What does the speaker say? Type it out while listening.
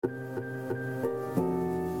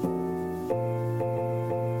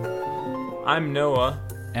I'm Noah.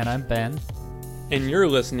 And I'm Ben. And you're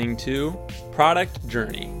listening to Product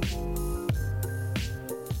Journey.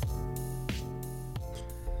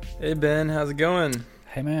 Hey Ben, how's it going?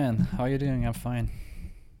 Hey man, how are you doing? I'm fine.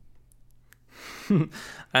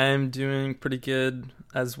 I'm doing pretty good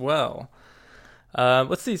as well.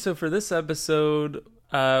 Let's see, so for this episode,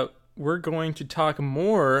 we're going to talk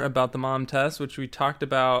more about the mom test, which we talked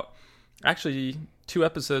about actually 2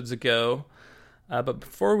 episodes ago. But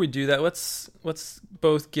before we do that, let's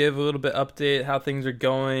both give a little bit update how things are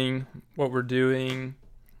going, what we're doing.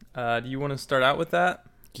 Do you want to start out with that?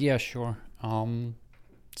 Yeah, sure.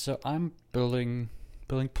 So I'm building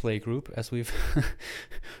Playgroup, as we've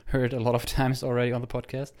heard a lot of times already on the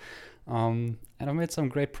podcast. And I've made some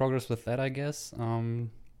great progress with that, I guess.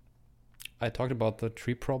 I talked about the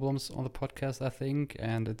tree problems on the podcast, I think,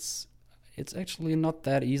 and it's actually not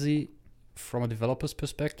that easy from a developer's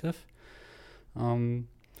perspective. Kind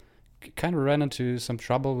of ran into some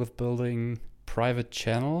trouble with building private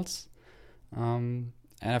channels. And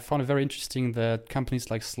I found it very interesting that companies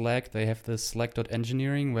like Slack, they have this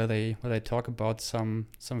Slack.engineering where they talk about some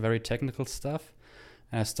very technical stuff.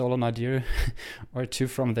 And I stole an idea or two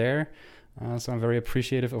from there. So I'm very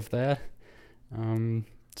appreciative of that.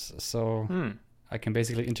 So I can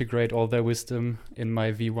basically integrate all their wisdom in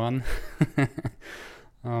my V1.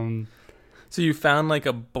 So you found like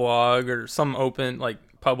a blog or some open, like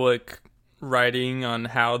public writing on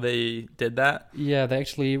how they did that? Yeah, they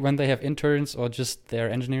actually, when they have interns or just their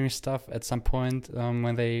engineering stuff, at some point,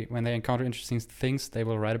 when they encounter interesting things, they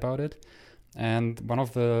will write about it. And one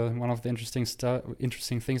of the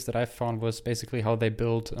interesting things that I found was basically how they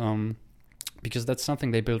built, because that's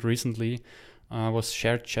something they built recently, was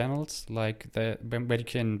shared channels, like where you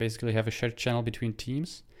can basically have a shared channel between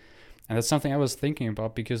teams. And that's something I was thinking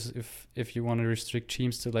about, because if you want to restrict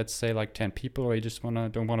teams to, let's say, like 10 people, or you just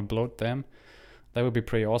don't want to bloat them, that would be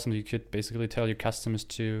pretty awesome. You could basically tell your customers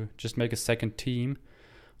to just make a second team,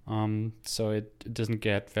 so it doesn't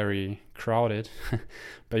get very crowded.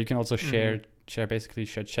 But you can also share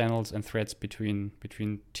channels and threads between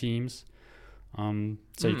teams.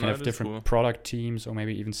 So you can have different product teams or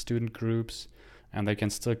maybe even student groups, and they can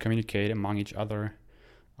still communicate among each other.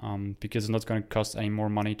 Because it's not going to cost any more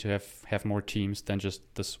money to have more teams than just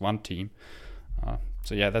this one team.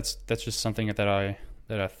 So yeah, that's just something that I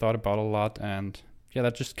thought about a lot, and yeah,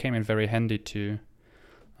 that just came in very handy to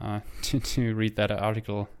read that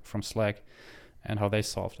article from Slack and how they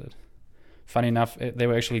solved it. Funny enough, they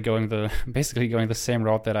were actually basically going the same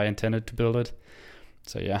route that I intended to build it.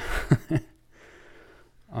 So yeah.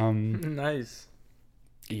 Nice.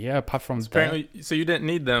 Yeah, apart from apparently, so you didn't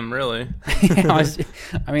need them, really. I was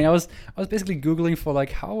basically Googling for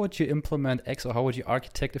like, how would you implement X, or how would you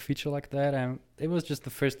architect a feature like that, and it was just the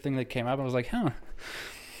first thing that came up. I was like,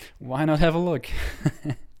 why not have a look?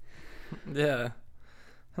 Yeah,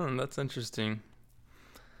 that's interesting.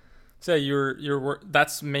 So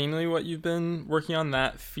that's mainly what you've been working on,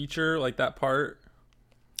 that feature, like that part.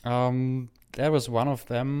 That was one of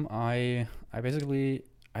them.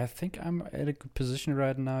 I think I'm at a good position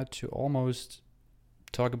right now to almost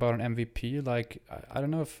talk about an MVP. Like, I don't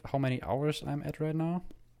know how many hours I'm at right now.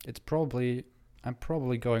 I'm probably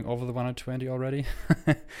going over the 120 already.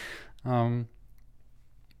 But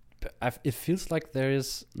it feels like there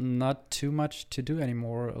is not too much to do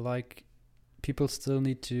anymore. Like, I still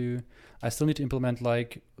need to implement,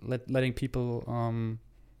 like, letting people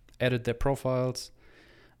edit their profiles,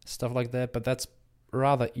 stuff like that. But that's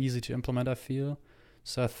rather easy to implement, I feel.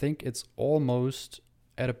 So I think it's almost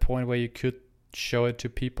at a point where you could show it to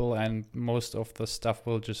people, and most of the stuff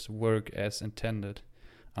will just work as intended,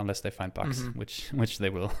 unless they find bugs, which they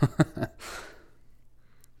will.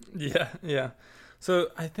 Yeah. So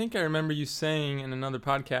I think I remember you saying in another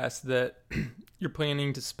podcast that you're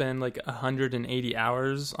planning to spend like 180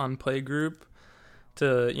 hours on Playgroup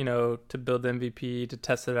to build the MVP, to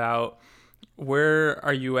test it out. Where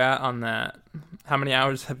are you at on that? How many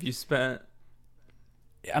hours have you spent?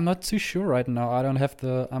 I'm not too sure right now.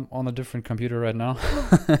 I'm on a different computer right now.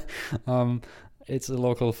 It's a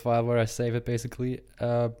local file where I save it basically.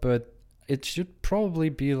 But it should probably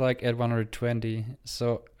be like at 120.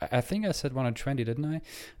 So I think I said 120, didn't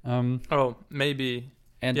I? Maybe.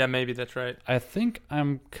 Yeah, maybe that's right. I think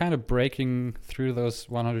I'm kind of breaking through those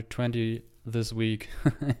 120 this week.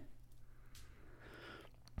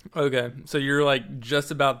 Okay, so you're like just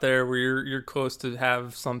about there where you're close to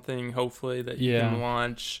have something, hopefully, that you can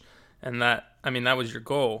launch, and that was your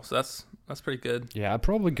goal. So that's pretty good. Yeah, I'll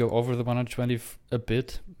probably go over the 120 a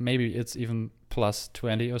bit. Maybe it's even plus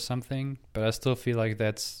 20 or something, but I still feel like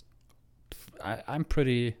I'm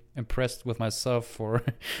pretty impressed with myself for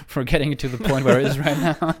for getting to the point where it is right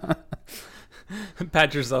now.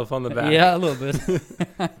 Pat yourself on the back. Yeah, a little bit.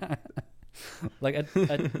 Like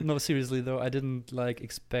I no, seriously though, I didn't like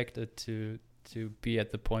expect it to be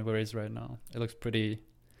at the point where it is right now. It looks pretty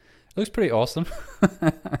awesome.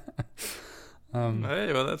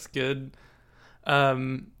 Hey, well, that's good.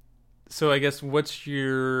 So I guess what's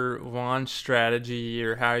your launch strategy,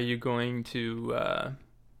 or how are you going to,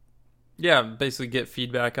 basically get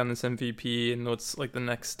feedback on this MVP, and what's like the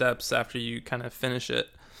next steps after you kind of finish it?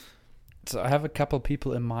 So I have a couple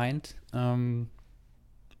people in mind. And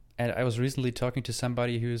I was recently talking to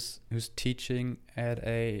somebody who's teaching at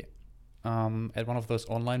one of those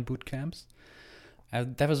online boot camps.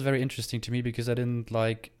 And that was very interesting to me because I didn't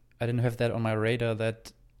have that on my radar,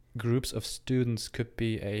 that groups of students could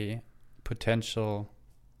be a potential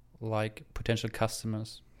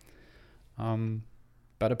customers.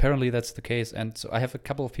 But apparently that's the case, and so I have a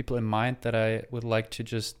couple of people in mind that I would like to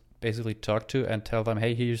just basically talk to and tell them,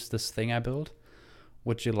 hey, here's this thing I built.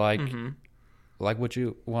 Would you like would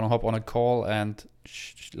you want to hop on a call and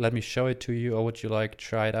let me show it to you, or would you like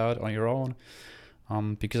try it out on your own?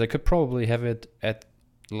 Because I could probably have it at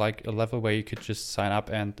like a level where you could just sign up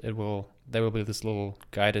and there will be this little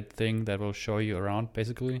guided thing that will show you around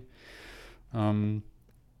basically.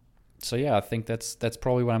 So yeah, I think that's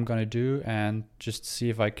probably what I'm gonna do, and just see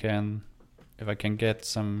if I can get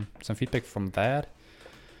some feedback from that.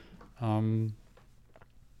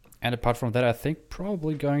 And apart from that, I think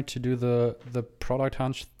probably going to do the product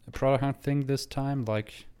hunt thing this time.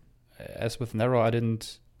 Like as with Nero,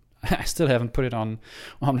 I still haven't put it on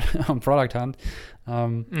Product Hunt.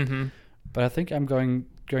 But I think I'm going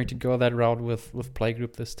to go that route with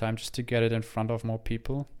Playgroup this time, just to get it in front of more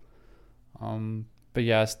people. But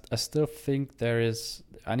yeah, I still think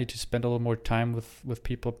I need to spend a little more time with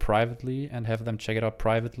people privately and have them check it out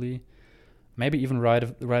privately. Maybe even write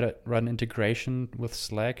an integration with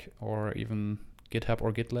Slack or even GitHub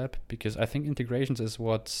or GitLab, because I think integrations is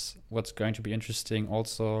what's going to be interesting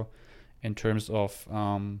also in terms of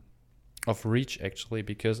reach actually,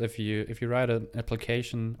 because if you write an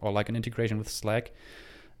application or like an integration with Slack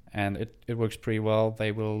and it works pretty well,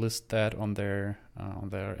 they will list that on their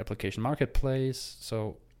application marketplace.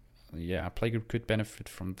 So yeah, Playgroup could benefit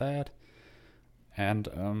from that. And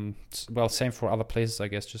same for other places, I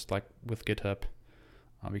guess, just like with GitHub,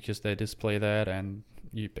 because they display that, and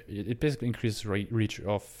it basically increases reach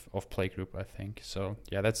of Playgroup, I think. So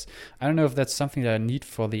yeah, I don't know if that's something that I need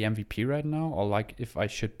for the MVP right now, or like if I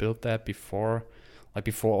should build that before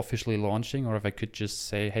officially launching, or if I could just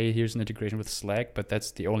say, hey, here's an integration with Slack, but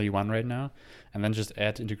that's the only one right now, and then just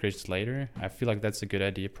add integrations later. I feel like that's a good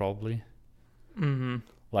idea, probably.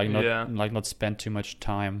 Not spend too much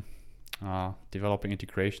time developing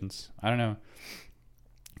integrations. I don't know.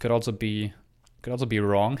 Could also be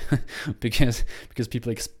wrong because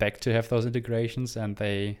people expect to have those integrations and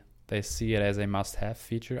they see it as a must-have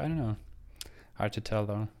feature. I don't know. Hard to tell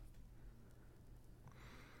though.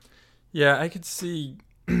 Yeah, I could see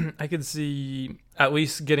at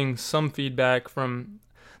least getting some feedback from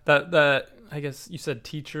that I guess you said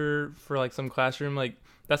teacher for like some classroom. Like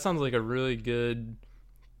that sounds like a really good,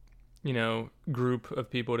 group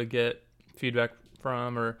of people to get feedback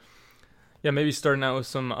from, or maybe starting out with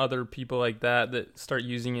some other people like that start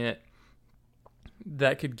using it,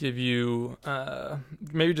 that could give you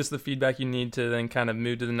maybe just the feedback you need to then kind of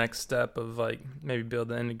move to the next step of like maybe build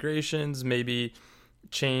the integrations, maybe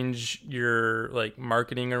change your like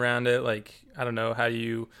marketing around it. Like, I don't know how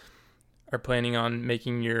you are planning on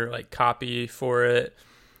making your like copy for it.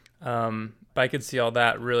 But I could see all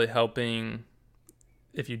that really helping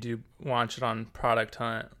if you do launch it on Product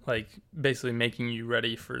Hunt, like basically making you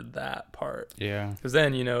ready for that part. Yeah. Because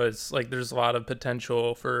then, it's like there's a lot of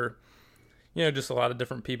potential for, just a lot of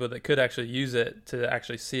different people that could actually use it to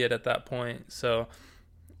actually see it at that point. So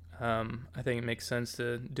I think it makes sense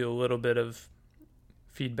to do a little bit of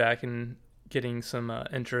feedback and getting some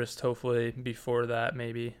interest, hopefully, before that,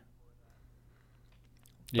 maybe.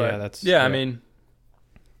 Yeah, but, I mean,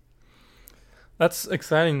 that's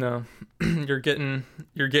exciting though. You're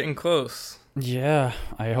getting close. Yeah,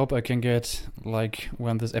 I hope I can get, like,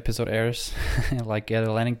 when this episode airs, like get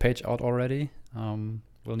a landing page out already.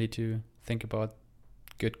 We'll need to think about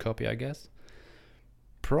good copy, I guess.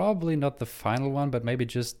 Probably not the final one, but maybe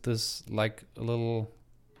just this like a little,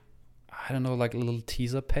 I don't know, like a little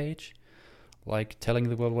teaser page, like telling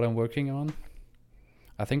the world what I'm working on.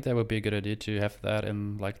 I think that would be a good idea to have that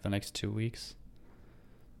in like the next 2 weeks.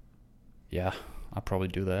 Yeah, I'll probably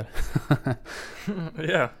do that.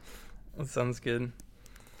 Yeah, that sounds good.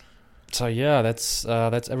 So yeah, that's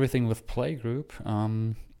everything with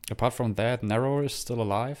Playgroup. apart from that, Narrower is still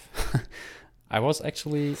alive. I was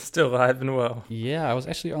actually Still alive and well. Yeah, I was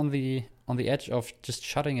actually on the edge of just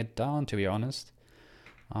shutting it down, to be honest,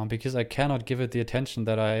 because I cannot give it the attention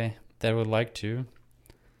that I would like to,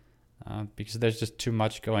 because there's just too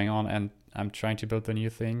much going on, and I'm trying to build a new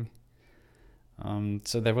thing.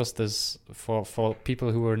 So there was this for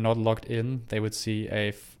people who were not logged in, they would see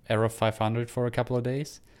error 500 for a couple of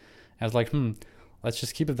days. I was like, let's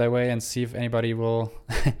just keep it that way and see if anybody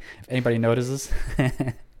if anybody notices.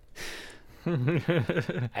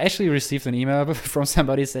 I actually received an email from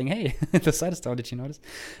somebody saying, "Hey, the site is down. Did you notice?"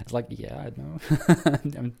 I was like, "Yeah, I know."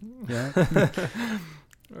 Yeah,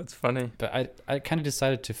 That's funny. but I kind of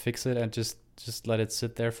decided to fix it and just let it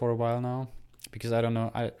sit there for a while now, because I don't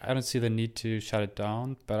know. I don't see the need to shut it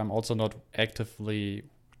down, but I'm also not actively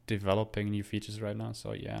developing new features right now.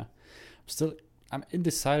 So yeah, I'm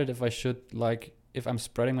undecided if I should, like, if I'm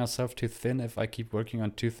spreading myself too thin, if I keep working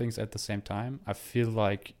on two things at the same time. I feel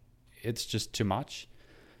like it's just too much.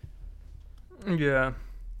 Yeah.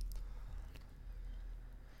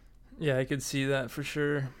 Yeah, I could see that for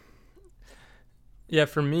sure. Yeah,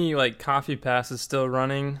 for me, like, Coffee Pass is still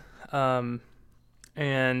running. And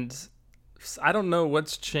I don't know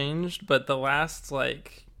what's changed, but the last,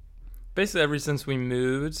 like, basically ever since we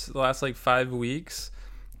moved, the last, like, 5 weeks,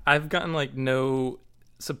 I've gotten, like, no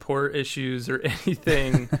support issues or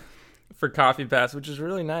anything for Coffee Pass, which is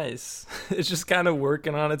really nice. It's just kind of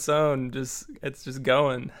working on its own. It's just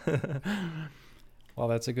going. Well,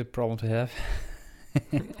 that's a good problem to have.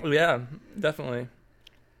 Yeah, definitely.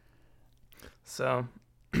 So,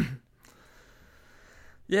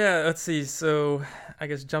 yeah, let's see. So, I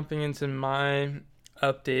guess jumping into my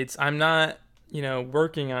updates, I'm not,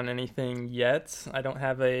 working on anything yet. I don't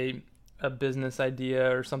have a business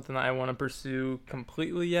idea or something that I want to pursue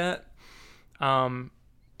completely yet.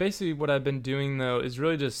 Basically what I've been doing though is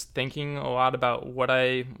really just thinking a lot about what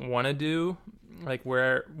I want to do, like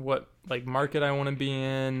what market I want to be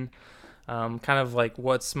in, kind of like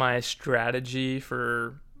what's my strategy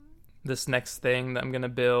for this next thing that I'm going to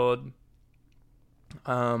build.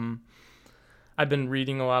 I've been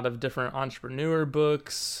reading a lot of different entrepreneur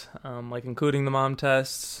books, like including the Mom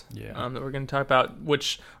Tests, that we're going to talk about,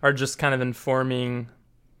 which are just kind of informing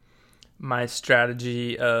my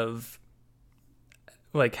strategy of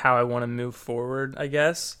like how I want to move forward, I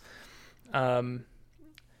guess. And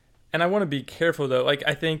I want to be careful though. Like,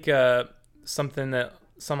 I think something that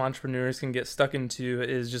some entrepreneurs can get stuck into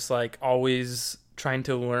is just like always trying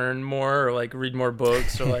to learn more, or like read more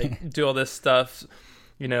books, or like do all this stuff,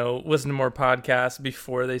 listen to more podcasts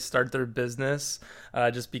before they start their business,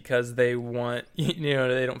 just because they want,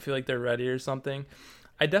 they don't feel like they're ready or something.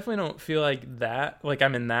 I definitely don't feel like that. Like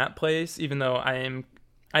I'm in that place, even though I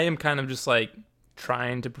am kind of just like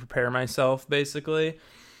trying to prepare myself, basically.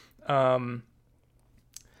 I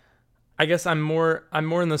guess I'm more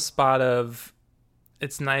in the spot of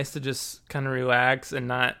it's nice to just kind of relax and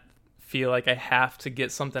not feel like I have to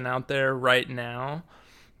get something out there right now.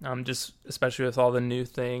 Just especially with all the new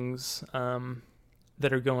things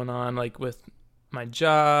that are going on, like with my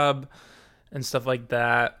job and stuff like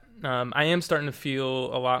that. I am starting to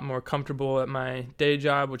feel a lot more comfortable at my day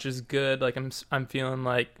job, which is good. Like I'm feeling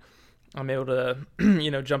like I'm able to,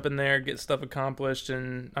 jump in there, get stuff accomplished,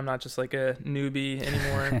 and I'm not just like a newbie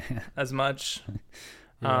anymore as much.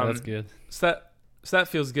 Yeah, that's good. So that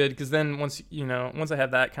feels good, because then once I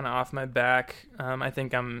have that kind of off my back, I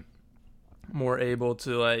think I'm more able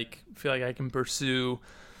to like feel like I can pursue,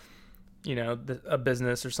 a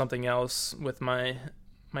business or something else with my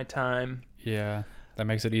time. Yeah, that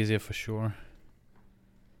makes it easier for sure.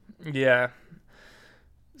 Yeah.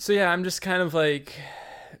 So yeah, I'm just kind of like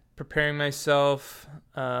preparing myself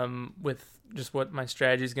with just what my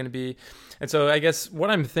strategy is going to be. And so I guess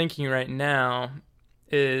what I'm thinking right now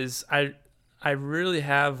is I really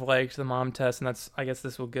have liked the Mom Test, and I guess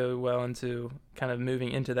this will go well into kind of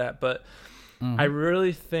moving into that, but I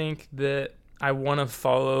really think that I want to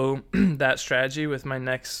follow that strategy with my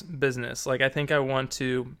next business. Like, I think I want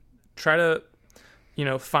to try to,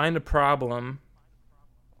 find a problem,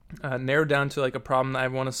 narrow down to like a problem that I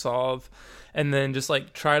want to solve, and then just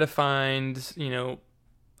like try to find,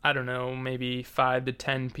 I don't know, maybe 5 to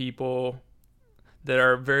 10 people that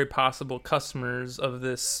are very possible customers of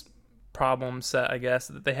this problem set, I guess,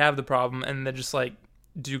 that they have the problem, and they just like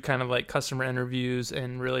do kind of like customer interviews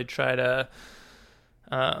and really try to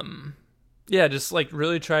just like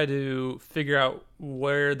really try to figure out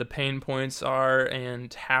where the pain points are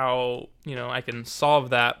and how I can solve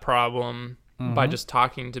that problem by just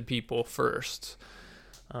talking to people first.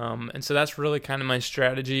 And so that's really kind of my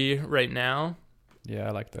strategy right now. Yeah,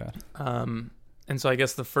 I like that. so I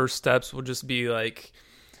guess the first steps will just be like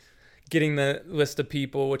getting the list of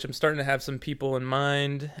people, which I'm starting to have some people in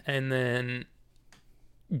mind, and then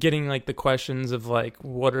getting like the questions of like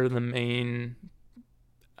what are the main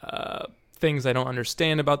things I don't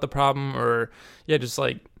understand about the problem, or just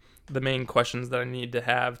like the main questions that I need to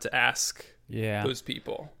have to ask those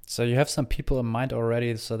people. So you have some people in mind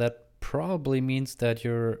already, so that probably means that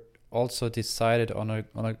you're also decided on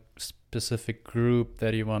a specific group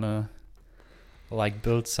that you want to like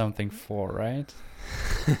build something for, right?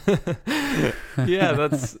 Yeah,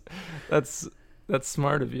 that's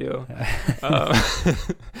smart of you.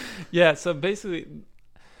 Yeah, so basically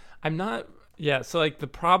I'm not so like the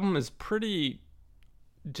problem is pretty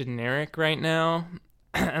generic right now,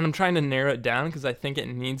 and I'm trying to narrow it down because I think it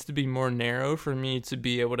needs to be more narrow for me to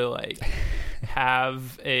be able to like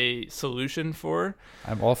have a solution for.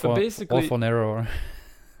 I'm all for narrower.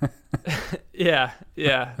 Yeah.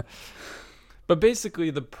 But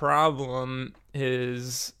basically the problem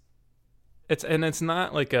is it's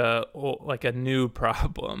not like a new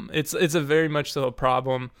problem. It's a very much so a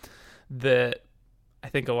problem that I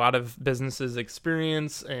think a lot of businesses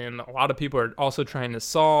experience and a lot of people are also trying to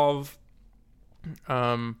solve.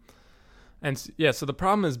 So the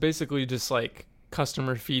problem is basically just like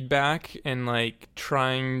customer feedback and like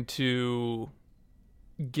trying to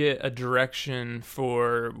get a direction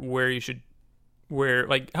for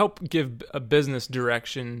help give a business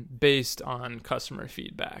direction based on customer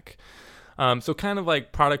feedback. So kind of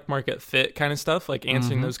like product market fit kind of stuff, like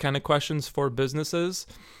answering those kind of questions for businesses.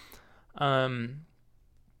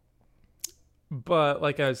 But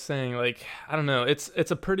like I was saying, like, I don't know, it's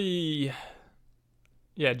a pretty,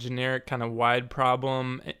 generic kind of wide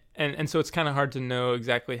problem. And so it's kind of hard to know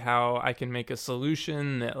exactly how I can make a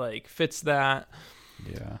solution that like fits that.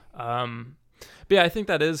 Yeah. But yeah, I think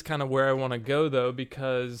that is kind of where I want to go though,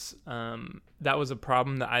 because that was a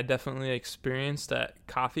problem that I definitely experienced at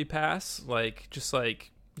Coffee Pass, like just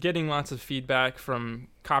like getting lots of feedback from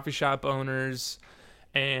coffee shop owners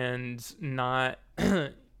and not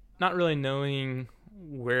really knowing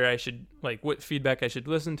where I should, like what feedback I should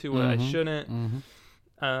listen to, what I shouldn't.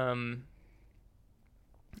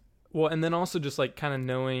 Well, and then also just like kind of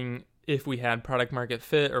knowing if we had product market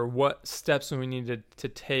fit or what steps we needed to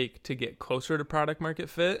take to get closer to product market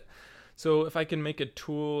fit. So if I can make a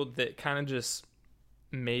tool that kind of just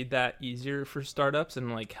made that easier for startups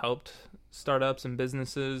and like helped startups and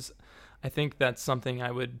businesses, I think that's something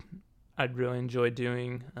I'd really enjoy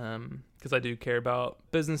doing, because I do care about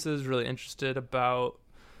businesses, really interested about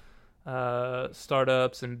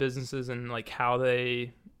startups and businesses and like how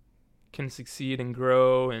they can succeed and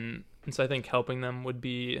grow, and so I think helping them that'd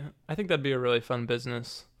be a really fun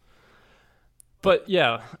business. But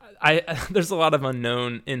yeah, there's a lot of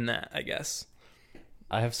unknown in that, I guess.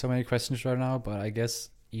 I have so many questions right now, but I guess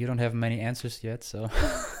you don't have many answers yet, so.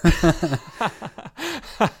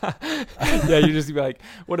 Yeah, you just be like,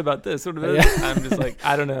 what about this? What about this? I'm just like,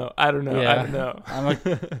 I don't know. Yeah. I don't know.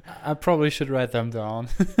 I probably should write them down.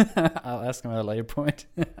 I'll ask them at a later point.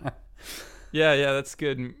 Yeah, that's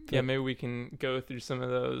good. Yeah, maybe we can go through some of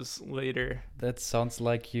those later. That sounds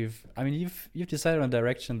like you've decided on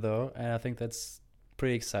direction though, and I think that's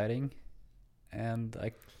pretty exciting. And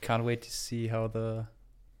I can't wait to see how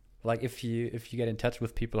if you get in touch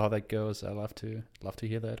with people, how that goes. I love to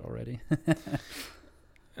hear that already.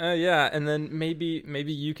 Yeah, and then maybe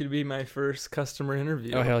you could be my first customer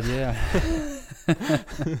interview. Oh hell yeah.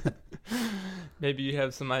 Maybe you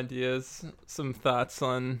have some ideas, some thoughts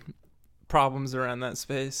on problems around that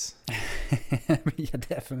space. Yeah,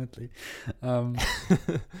 definitely.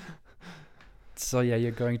 So yeah,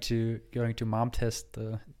 you're going to mom test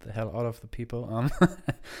the hell out of the people.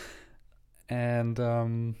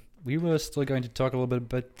 And we were still going to talk a little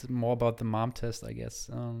bit more about the mom test, I guess.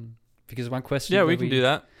 Because one question. Yeah, we can do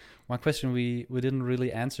that. One question we didn't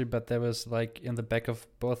really answer, but there was like in the back of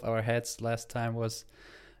both our heads last time, was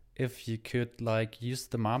if you could like use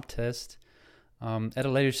the mom test at a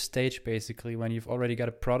later stage, basically when you've already got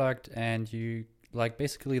a product and you like,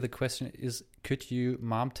 basically the question is, could you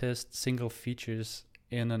mom test single features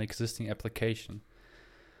in an existing application?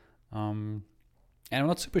 And I'm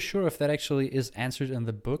not super sure if that actually is answered in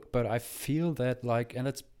the book, but I feel that like, and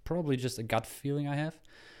that's probably just a gut feeling I have,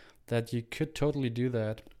 that you could totally do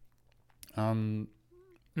that.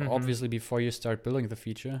 Obviously before you start building the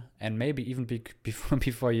feature, and maybe even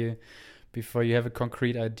before you have a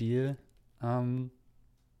concrete idea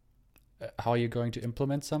how you're going to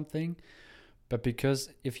implement something. But because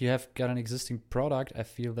if you have got an existing product, I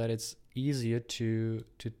feel that it's easier to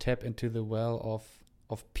tap into the well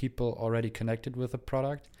of people already connected with the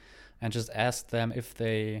product and just ask them if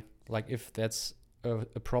they like if that's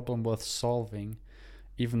a problem worth solving,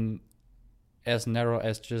 even as narrow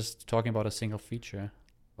as just talking about a single feature.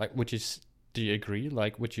 Like, do you agree?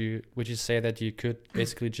 Like, would you say that you could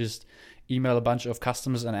basically just email a bunch of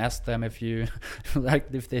customers and ask them if you like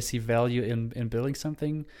if they see value in building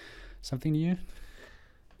something new?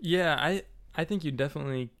 Yeah, I think you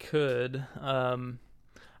definitely could.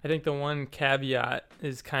 I think the one caveat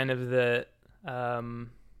is kind of that,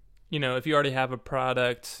 if you already have a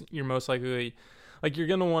product, you're most likely, like, you're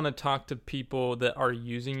going to want to talk to people that are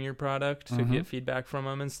using your product to get feedback from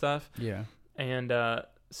them and stuff. Yeah. And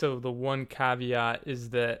so the one caveat is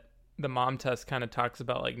that the mom test kind of talks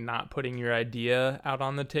about, like, not putting your idea out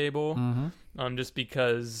on the table, just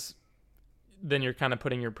because then you're kind of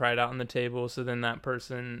putting your pride out on the table. So then that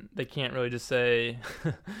person, they can't really just say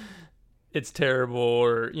it's terrible,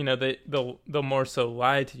 or they'll more so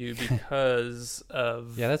lie to you because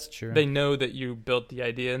of yeah, that's true. They know that you built the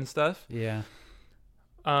idea and stuff. Yeah.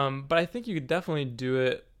 But I think you could definitely do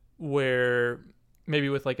it where maybe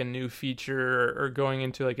with like a new feature or going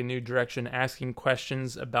into like a new direction, asking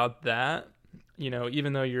questions about that.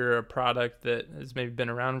 Even though you're a product that has maybe been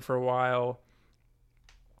around for a while,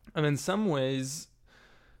 and in some ways,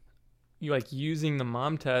 you like using the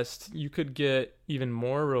mom test, you could get even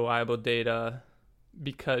more reliable data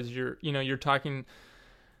because you're talking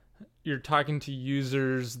to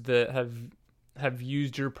users that have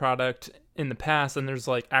used your product in the past, and there's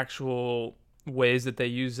like actual ways that they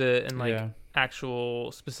use it and like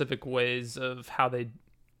actual specific ways of how they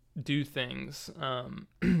do things.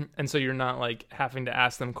 And so you're not like having to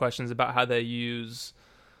ask them questions about how they use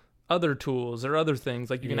other tools or other things.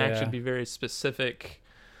 Like you can actually be very specific.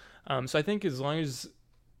 So I think as long as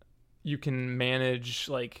you can manage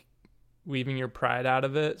like leaving your pride out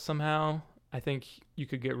of it somehow, I think you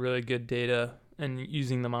could get really good data and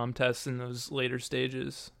using the mom tests in those later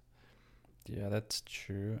stages. Yeah, that's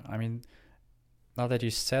true. I mean, now that you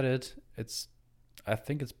said it, I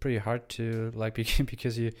think it's pretty hard to like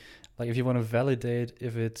because you like if you want to validate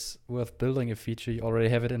if it's worth building a feature, you already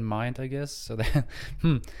have it in mind, I guess. So that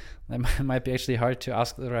that might be actually hard to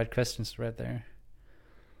ask the right questions right there.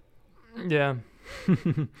 Yeah.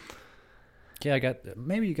 Yeah,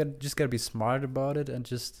 maybe you gotta be smart about it and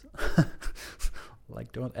just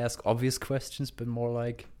like don't ask obvious questions, but more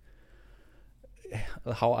like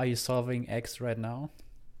how are you solving X right now?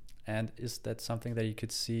 And is that something that you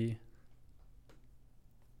could see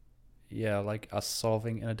like us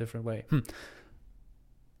solving in a different way?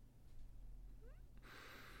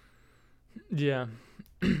 Yeah.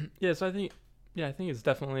 Yeah, so I think it's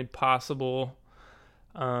definitely possible.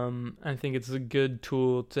 I think it's a good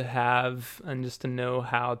tool to have and just to know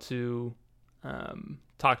how to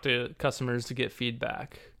talk to customers to get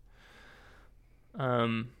feedback.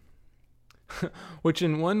 Which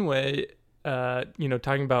in one way,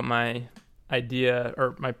 talking about my idea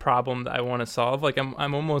or my problem that I want to solve, like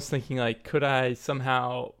I'm almost thinking like, could I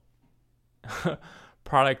somehow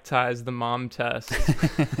productize the mom test?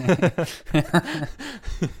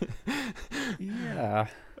 Yeah,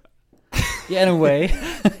 in a way.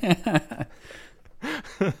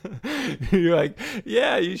 You're like,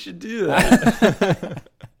 yeah, you should do that.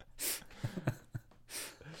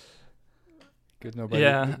 Good, nobody.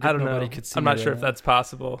 Yeah, good, I don't know. I'm not sure if that's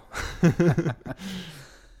possible.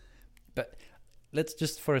 But let's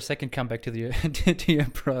just for a second come back to your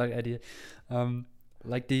product idea.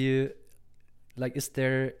 Is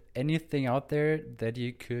there anything out there that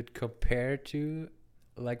you could compare to,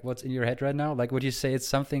 like what's in your head right now? Like, would you say it's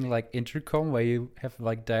something like Intercom where you have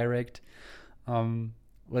like direct,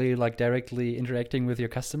 where you like directly interacting with your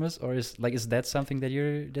customers, or is that something that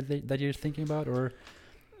you're thinking about, or?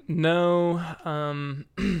 No, I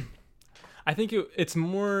think it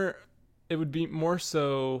would be more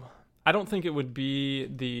so, I don't think it would be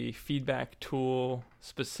the feedback tool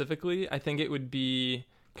specifically. I think it would be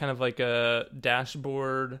kind of like a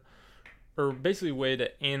dashboard or basically a way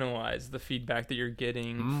to analyze the feedback that you're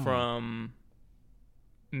getting from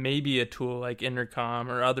maybe a tool like Intercom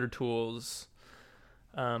or other tools,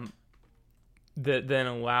 that then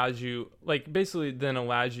allows you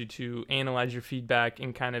to analyze your feedback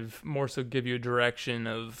and kind of more so give you a direction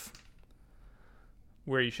of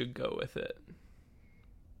where you should go with it.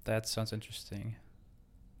 That sounds interesting.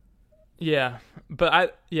 Yeah,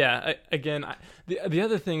 but the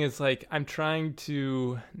other thing is like I'm trying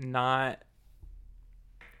to not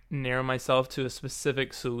narrow myself to a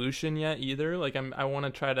specific solution yet either. Like I want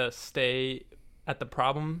to try to stay at the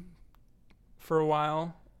problem for a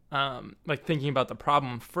while. Like thinking about the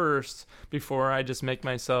problem first before I just make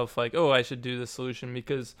myself like, oh, I should do the solution,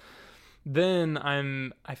 because then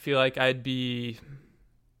I feel like I'd be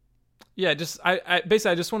Yeah, just I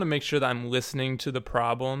basically I just want to make sure that I'm listening to the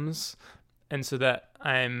problems, and so that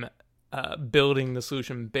I'm building the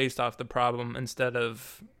solution based off the problem instead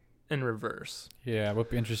of in reverse. Yeah, it would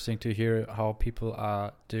be interesting to hear how people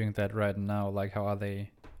are doing that right now. Like, how are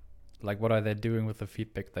they? Like, what are they doing with the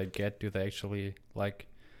feedback they get? Do they actually like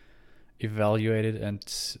evaluate it and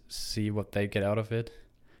see what they get out of it?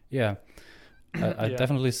 Yeah, I Yeah.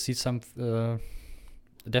 definitely see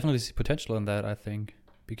definitely see potential in that. I think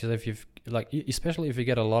because if you've like, especially if you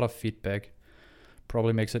get a lot of feedback,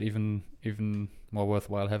 probably makes it even more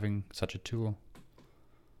worthwhile having such a tool.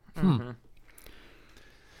 Mhm.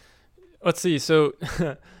 Let's see. So,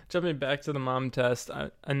 jumping back to the mom test,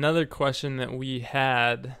 another question that we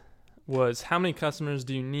had was how many customers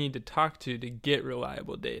do you need to talk to get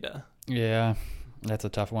reliable data? Yeah, that's a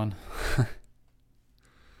tough one.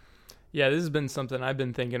 Yeah, this has been something I've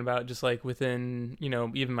been thinking about just like within,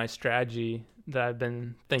 even my strategy that I've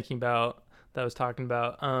been thinking about that I was talking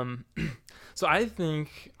about. So I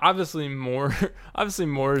think obviously more obviously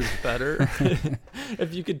more is better.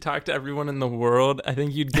 If you could talk to everyone in the world, I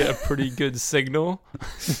think you'd get a pretty good signal.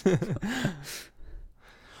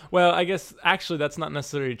 Well, I guess actually that's not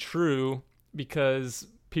necessarily true because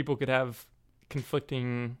people could have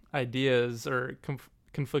conflicting ideas or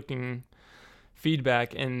conflicting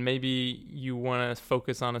feedback, and maybe you want to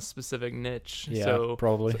focus on a specific niche. Yeah, so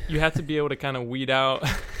probably. you have to be able to kind of weed out.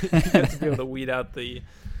 You have to be able to weed out the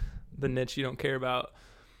niche you don't care about.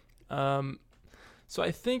 So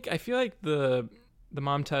I feel like the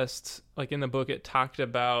mom test, like in the book, it talked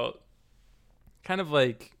about kind of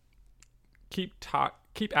like keep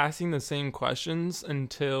asking the same questions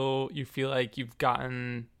until you feel like you've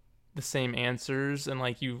gotten the same answers, and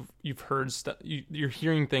like you've heard stuff, you're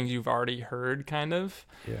hearing things you've already heard, kind of.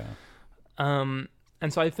 Yeah.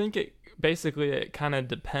 And so I think it kind of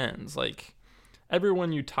depends. Like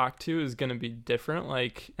everyone you talk to is going to be different,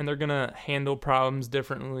 like, and they're going to handle problems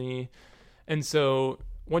differently. And so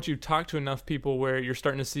once you talk to enough people where you're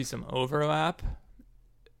starting to see some overlap,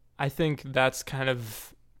 I think that's kind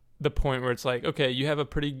of the point where it's like, okay, you have a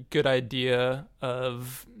pretty good idea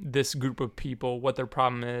of this group of people, what their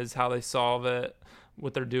problem is, how they solve it,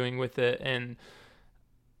 what they're doing with it. And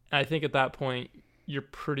I think at that point, you're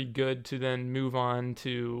pretty good to then move on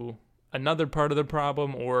to another part of the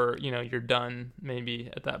problem, or, you're done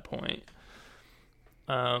maybe at that point.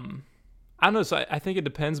 I don't know. So I think it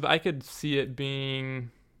depends, but I could see it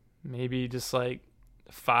being maybe just like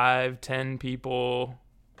 5-10 people.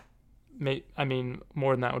 I mean,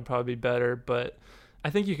 more than that would probably be better, but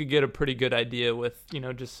I think you could get a pretty good idea with,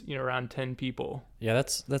 just, around 10 people. Yeah,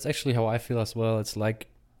 that's actually how I feel as well. It's like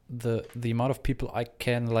the amount of people I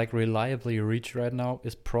can like reliably reach right now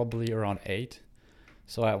is probably around 8.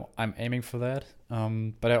 So I'm aiming for that.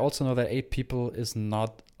 But I also know that 8 people is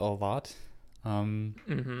not a lot. So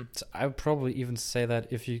I would probably even say that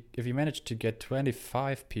if you manage to get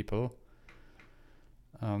 25 people,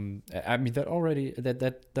 I mean that already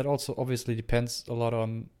that also obviously depends a lot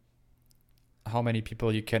on how many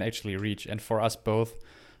people you can actually reach, and for us both,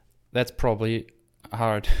 that's probably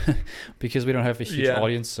hard because we don't have a huge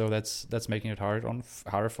audience, so that's making it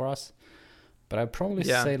harder for us. But I'd probably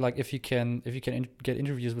say like if you can get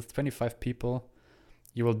interviews with 25 people,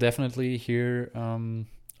 you will definitely hear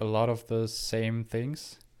a lot of the same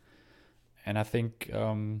things, and I think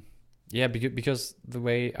because the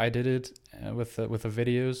way I did it with the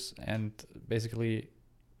videos and basically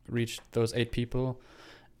reached those 8 people,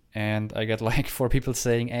 and I got like 4 people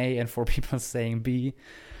saying A and 4 people saying B.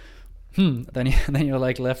 Then you're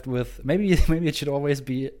like left with maybe it should always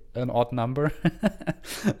be an odd number,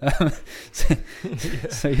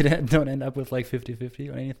 so you don't end up with like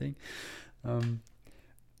 50-50 or anything.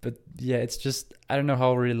 But yeah, it's just I don't know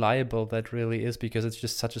how reliable that really is because it's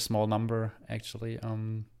just such a small number actually.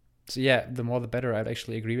 So yeah, the more the better. I'd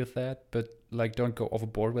actually agree with that, but like don't go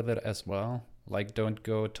overboard with it as well. Like don't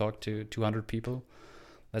go talk to 200 people.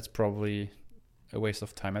 That's probably a waste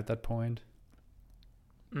of time at that point.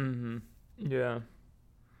 Yeah.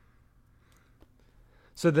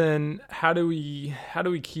 So then how do we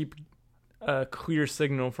keep a clear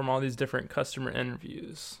signal from all these different customer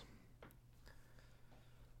interviews?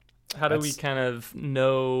 How do we kind of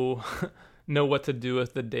know what to do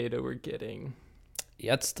with the data we're getting?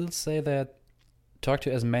 Yeah, I'd still say that talk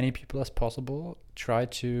to as many people as possible. Try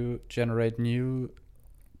to generate new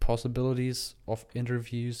possibilities of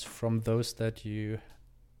interviews from those that you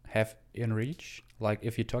have in reach. Like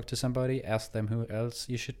if you talk to somebody, ask them who else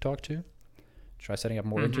you should talk to. Try setting up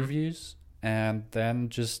more interviews, and then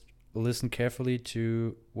just listen carefully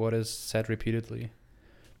to what is said repeatedly.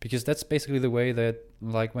 Because that's basically the way that,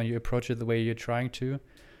 like when you approach it the way you're trying to,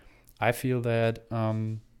 I feel that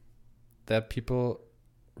that people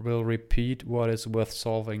will repeat what is worth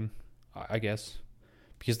solving, I guess,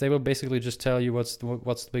 because they will basically just tell you what's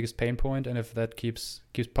the biggest pain point, and if that keeps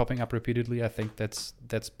popping up repeatedly, I think that's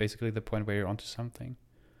basically the point where you're onto something.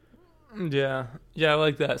 Yeah, I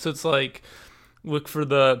like that. So it's like look for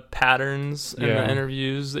the patterns in the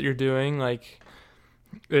interviews that you're doing. Like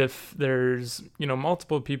if there's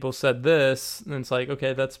multiple people said this, then it's like,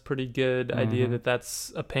 okay, that's a pretty good idea that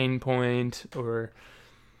that's a pain point.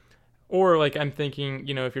 Or like I'm thinking,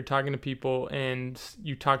 if you're talking to people and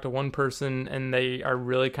you talk to one person and they are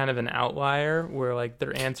really kind of an outlier where like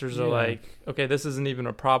their answers are like, okay, this isn't even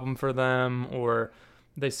a problem for them, or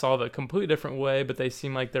they solve it a completely different way, but they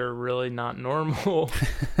seem like they're really not normal,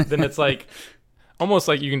 then it's like almost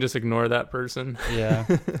like you can just ignore that person. Yeah.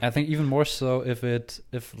 I think even more so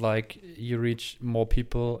if like you reach more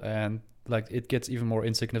people and like it gets even more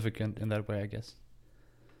insignificant in that way, I guess.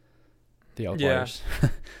 The outliers. Yeah.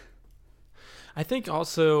 I think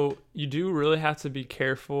also you do really have to be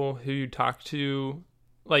careful who you talk to.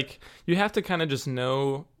 Like you have to kind of just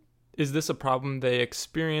know, is this a problem they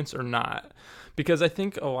experience or not? Because I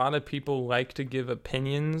think a lot of people like to give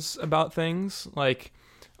opinions about things. Like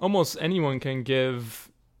almost anyone can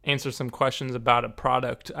answer some questions about a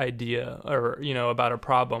product idea or, about a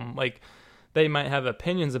problem. Like they might have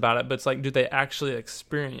opinions about it, but it's like, do they actually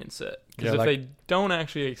experience it? Because if they don't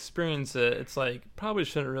actually experience it, it's like probably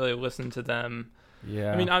shouldn't really listen to them.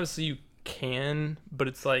 Yeah. I mean, obviously you can, but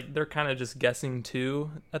it's like they're kind of just guessing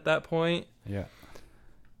too at that point. Yeah.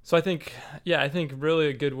 So I think really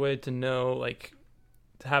a good way to know, like,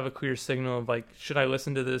 to have a clear signal of like, should I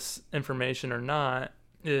listen to this information or not,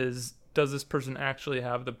 is does this person actually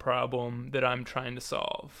have the problem that I'm trying to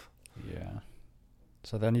solve? Yeah.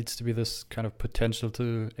 So there needs to be this kind of potential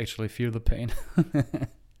to actually feel the pain.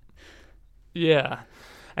 Yeah.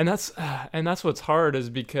 And that's what's hard is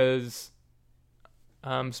because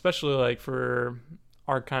especially like for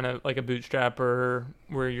our kind of like a bootstrapper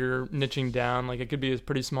where you're niching down, like it could be a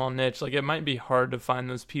pretty small niche, like it might be hard to find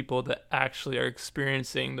those people that actually are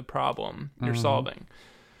experiencing the problem you're solving.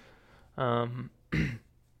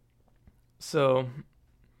 So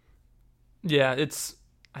yeah,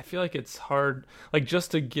 I feel like it's hard, like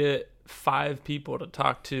just to get 5 people to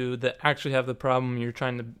talk to that actually have the problem you're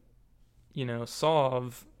trying to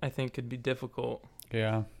solve, I think could be difficult.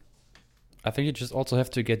 Yeah. I think you just also have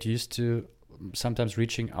to get used to sometimes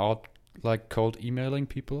reaching out, like cold emailing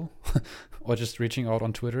people or just reaching out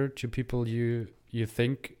on Twitter to people you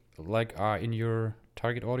think like are in your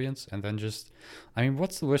target audience, and then just, I mean,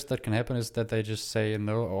 what's the worst that can happen is that they just say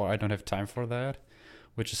no, or I don't have time for that,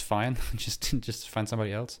 which is fine. just find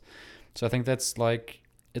somebody else. So I think that's like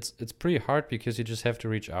it's pretty hard because you just have to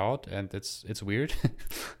reach out, and it's weird.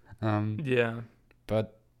 Yeah.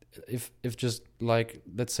 But if just like,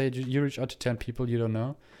 let's say you reach out to 10 people you don't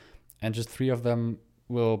know, and just 3 of them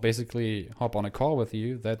will basically hop on a call with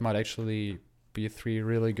you, that might actually be 3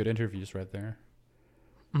 really good interviews right there.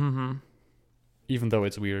 Even though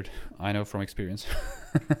it's weird, I know from experience.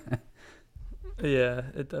 Yeah,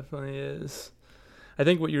 it definitely is. I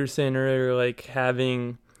think what you were saying earlier, like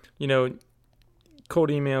having,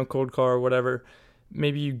 cold email, cold call, or whatever,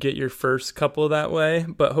 maybe you get your first couple that way,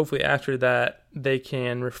 but hopefully after that, they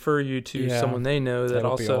can refer you to someone they know that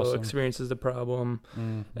also experiences the problem.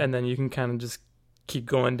 And then you can kind of just keep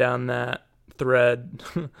going down that thread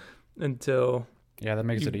until that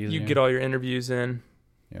makes it easier. You get all your interviews in.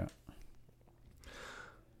 Yeah.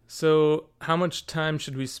 So how much time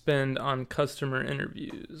should we spend on customer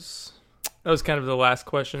interviews? That was kind of the last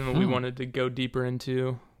question that we wanted to go deeper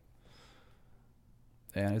into.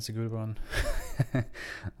 Yeah, it's a good one.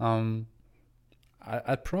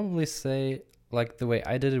 I'd probably say, like the way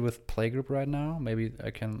I did it with Playgroup right now, maybe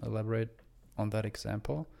I can elaborate on that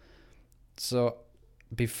example. So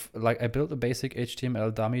I built a basic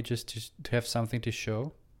HTML dummy just to have something to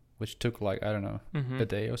show, which took like, I don't know, a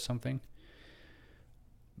day or something.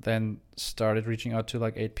 Then started reaching out to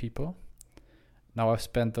like 8 people. Now I've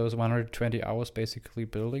spent those 120 hours basically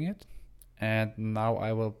building it. And now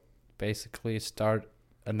I will basically start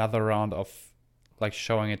another round of like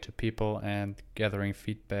showing it to people and gathering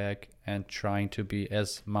feedback and trying to be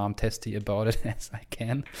as mom testy about it as I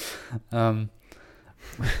can.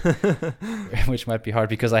 Which might be hard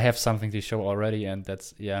because I have something to show already, and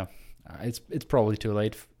that's, it's probably too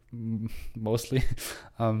late mostly.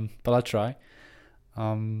 But I'll try.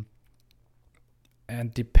 And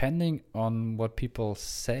depending on what people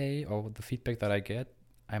say or the feedback that I get,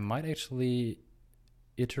 I might actually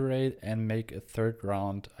iterate and make a third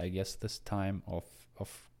round, I guess this time, of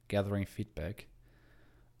gathering feedback.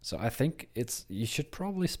 So I think you should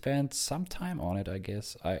probably spend some time on it, I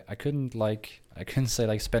guess. I couldn't say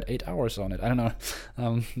like spend 8 hours on it. I don't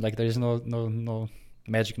know. Like there's no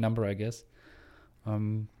magic number, I guess.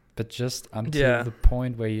 But just until the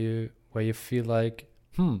point where you feel like,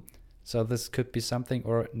 so this could be something,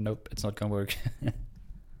 or nope, it's not gonna work.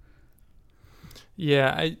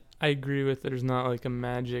 Yeah, I agree with there's not like a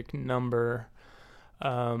magic number.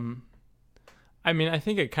 I mean, I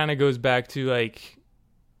think it kind of goes back to like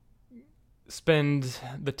spend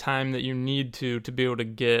the time that you need to be able to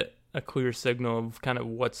get a clear signal of kind of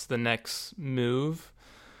what's the next move.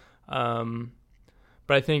 But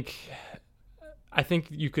I think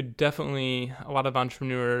you could definitely, a lot of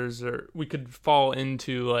entrepreneurs, or we could fall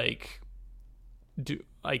into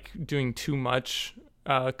doing too much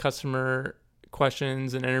customer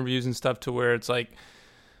questions and interviews and stuff, to where it's like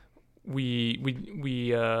we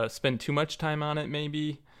spend too much time on it,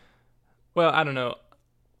 maybe. Well, I don't know.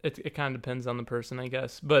 It kind of depends on the person, I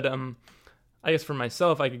guess. But I guess for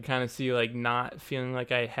myself, I could kind of see like not feeling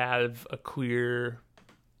like I have a clear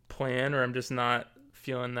plan, or I'm just not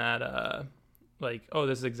feeling that like, oh,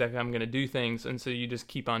 this is exactly how I'm going to do things. And so you just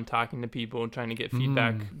keep on talking to people and trying to get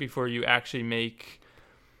feedback before you actually make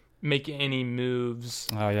any moves.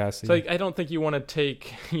 Oh yeah, I see. So like, I don't think you want to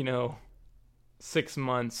take 6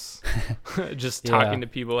 months just talking to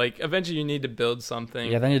people. Like eventually you need to build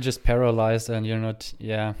something. Yeah, then you're just paralyzed and you're not.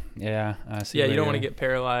 Yeah, I see. Yeah, you don't want to get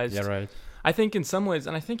paralyzed. Yeah, right. I think in some ways,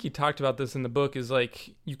 and I think he talked about this in the book, is like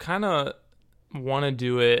you kind of want to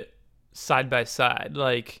do it side by side.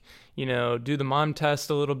 Like, do the mom test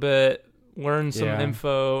a little bit, learn some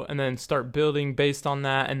info, and then start building based on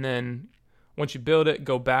that. And then once you build it,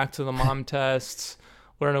 go back to the mom tests,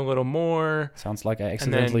 learn a little more. Sounds like I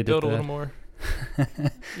accidentally build did that. A little more.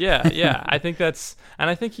 Yeah. I think and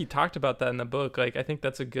I think he talked about that in the book. Like, I think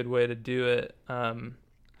that's a good way to do it.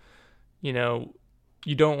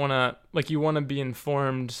 You don't want to, like, you want to be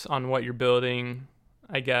informed on what you're building,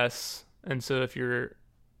 I guess. And so if you're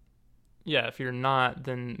not,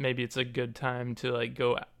 then maybe it's a good time to like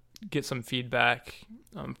go get some feedback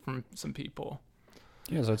from some people.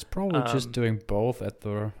 Yeah, so it's probably just doing both at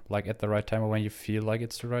the right time, or when you feel like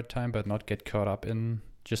it's the right time, but not get caught up in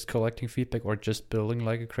just collecting feedback or just building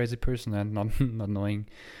like a crazy person and not knowing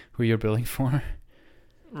who you're building for.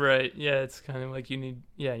 Right. Yeah, it's kind of like you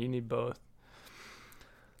need both.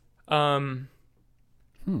 I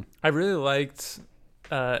really liked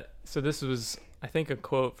so this was, I think, a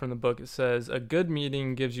quote from the book. It says, "A good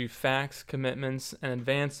meeting gives you facts, commitments, and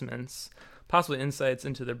advancements, possibly insights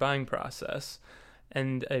into their buying process.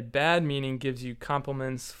 And a bad meeting gives you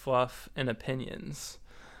compliments, fluff, and opinions."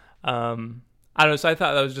 I don't know. So I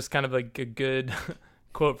thought that was just kind of like a good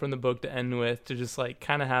quote from the book to end with, to just like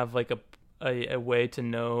kind of have like a way to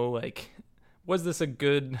know, like, was this a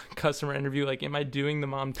good customer interview? Like, am I doing the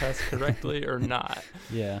mom test correctly or not?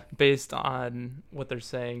 Yeah. Based on what they're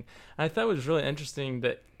saying. And I thought it was really interesting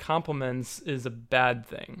that compliments is a bad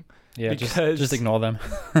thing. Yeah, just ignore them.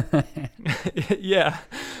 Yeah,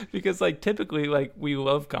 because like typically, like, we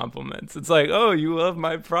love compliments. It's like, oh, you love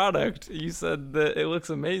my product. You said that it looks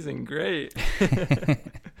amazing. Great.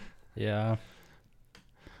 Yeah.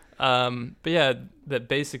 But yeah, that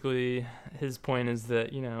basically his point is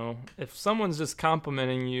that, if someone's just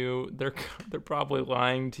complimenting you, they're probably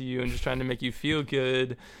lying to you and just trying to make you feel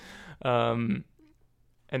good. And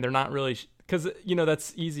they're not really, because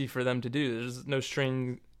that's easy for them to do. There's no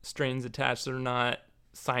strings attached. They're not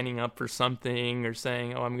signing up for something or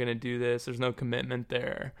saying, oh, I'm going to do this. There's no commitment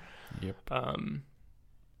there. Yep.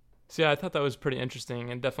 So yeah, I thought that was pretty interesting,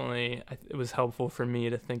 and definitely it was helpful for me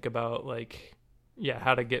to think about, like,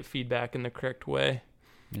 how to get feedback in the correct way.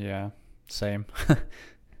 Yeah, same.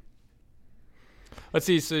 Let's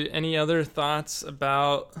see. So any other thoughts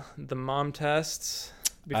about the mom tests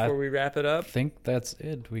before we wrap it up? I think that's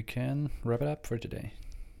it. We can wrap it up for today.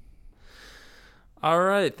 All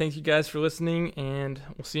right. Thank you guys for listening, and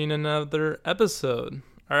we'll see you in another episode.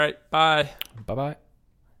 All right. Bye. Bye-bye.